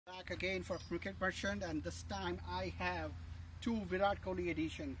back again for Cricket Merchant, and this time I have two Virat Kohli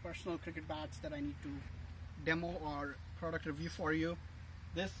edition personal cricket bats that I need to demo or product review for you.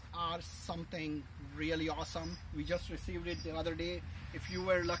 These are something really awesome. We just received it the other day. If you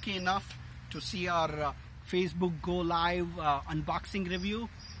were lucky enough to see our Facebook Go Live unboxing review,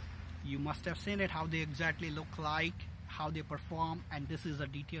 you must have seen it, how they exactly look like, how they perform, and this is a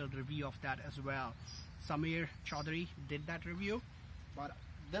detailed review of that as well. Samir Chaudhary did that review, but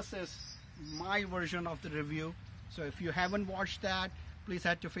this is my version of the review. So if you haven't watched that, please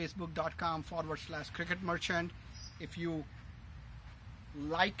head to facebook.com/cricket merchant. If you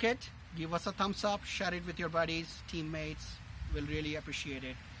like it, give us a thumbs up, share it with your buddies, teammates. We'll really appreciate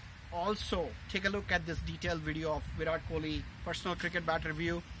it. Also, take a look at this detailed video of Virat Kohli personal cricket bat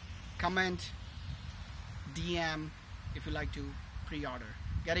review. Comment, DM if you like to pre-order.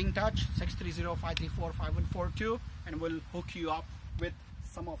 Get in touch, 630-534-5142, and we'll hook you up with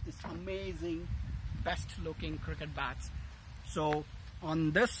some of these amazing, best looking cricket bats. So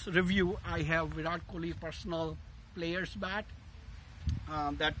on this review, I have Virat Kohli personal players bat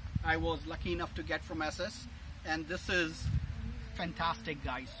that I was lucky enough to get from SS, and this is fantastic,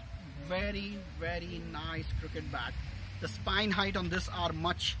 guys. Very, very nice cricket bat. The spine height on this are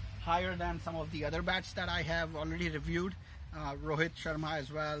much higher than some of the other bats that I have already reviewed. Rohit Sharma as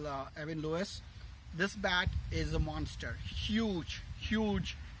well, Evan Lewis. This bat is a monster. Huge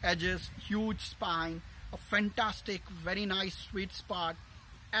edges, huge spine, a fantastic, very nice sweet spot,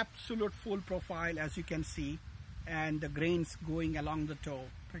 absolute full profile as you can see, and the grains going along the toe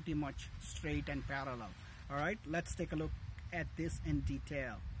pretty much straight and parallel. Alright, let's take a look at this in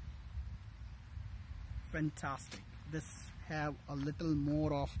detail. Fantastic. This have a little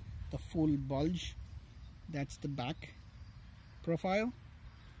more of the full bulge. That's the back profile.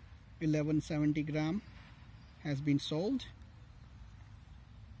 1170 gram has been sold.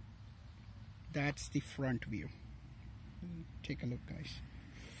 That's the front view. Take a look, guys.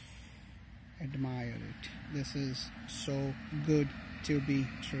 Admire it. This is so good to be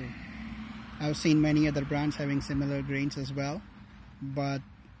true. I've seen many other brands having similar grains as well, but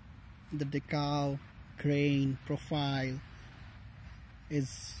the decal grain profile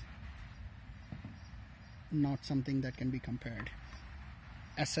is not something that can be compared.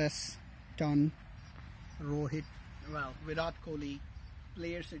 SS Ton Rohit, well, Virat Kohli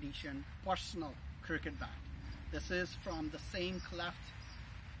Players Edition personal cricket bat. This is from the same cleft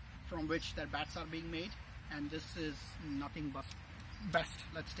from which their bats are being made, and this is nothing but best.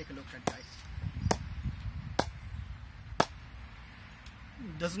 Let's take a look at, guys.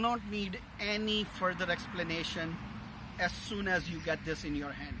 Does not need any further explanation. As soon as you get this in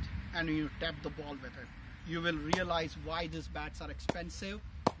your hand and you tap the ball with it, you will realize why these bats are expensive,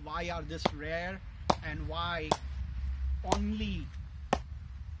 why are this rare, and why only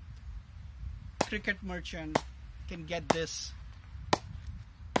Cricket Merchant can get this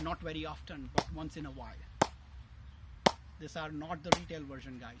not very often, but once in a while. These are not the retail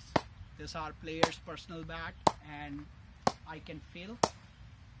version, guys. These are players' personal bat, and I can feel,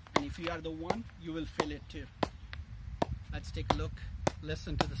 and if you are the one, you will feel it too. Let's take a look,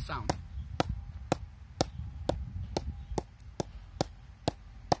 listen to the sound.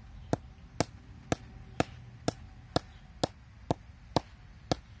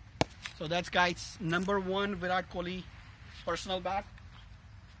 So that's, guys, number one Virat Kohli personal bat.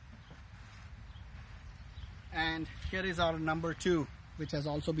 And here is our number two, which has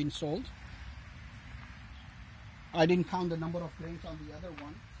also been sold. I didn't count the number of grains on the other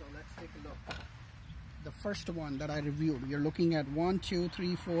one, so let's take a look. The first one that I reviewed, you're looking at 1, 2,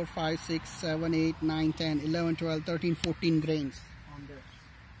 3, 4, 5, 6, 7, 8, 9, 10, 11, 12, 13, 14 grains on this.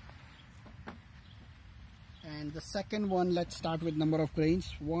 And the second one, let's start with number of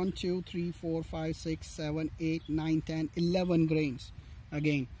grains. 1, 2, 3, 4, 5, 6, 7, 8, 9, 10, 11 grains.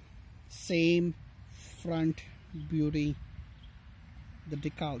 Again, same front beauty. The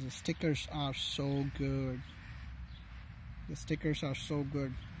decals, the stickers are so good. The stickers are so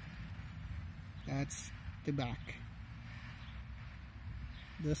good. That's the back.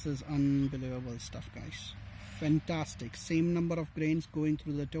 This is unbelievable stuff, guys. Fantastic. Same number of grains going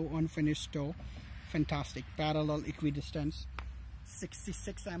through the toe, unfinished toe. Fantastic. Parallel equidistance.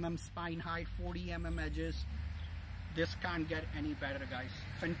 66 mm spine height, 40 mm edges. This can't get any better, guys.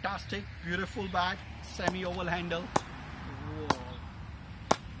 Fantastic, beautiful bat, semi-oval handle. Whoa.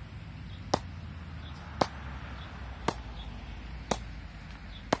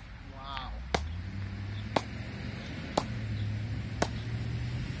 Wow.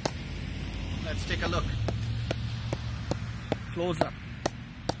 Let's take a look. Close up.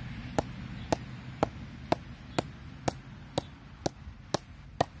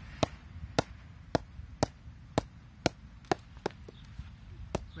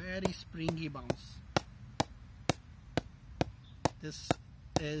 very springy bounce. This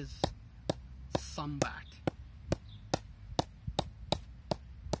is some bat.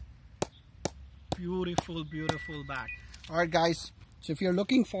 Beautiful, beautiful bat. Alright guys, so if you're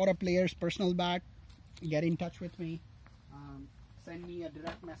looking for a player's personal bat, get in touch with me. Send me a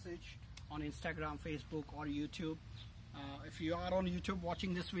direct message on Instagram, Facebook, or YouTube. If you are on YouTube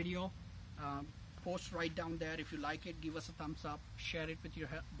watching this video, post right down there. If you like it, give us a thumbs up, share it with your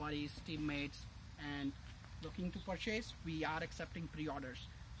buddies, teammates, and looking to purchase, we are accepting pre-orders.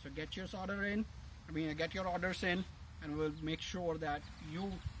 So get your orders in, and we'll make sure that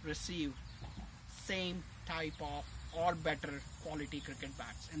you receive same type of or better quality cricket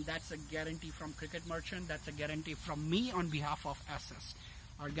bats, and that's a guarantee from Cricket Merchant. That's a guarantee from me on behalf of SS.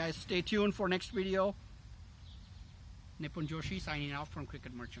 Alright guys, stay tuned for next video. Nipun Joshi signing out from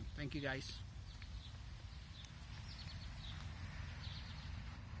Cricket Merchant. Thank you guys.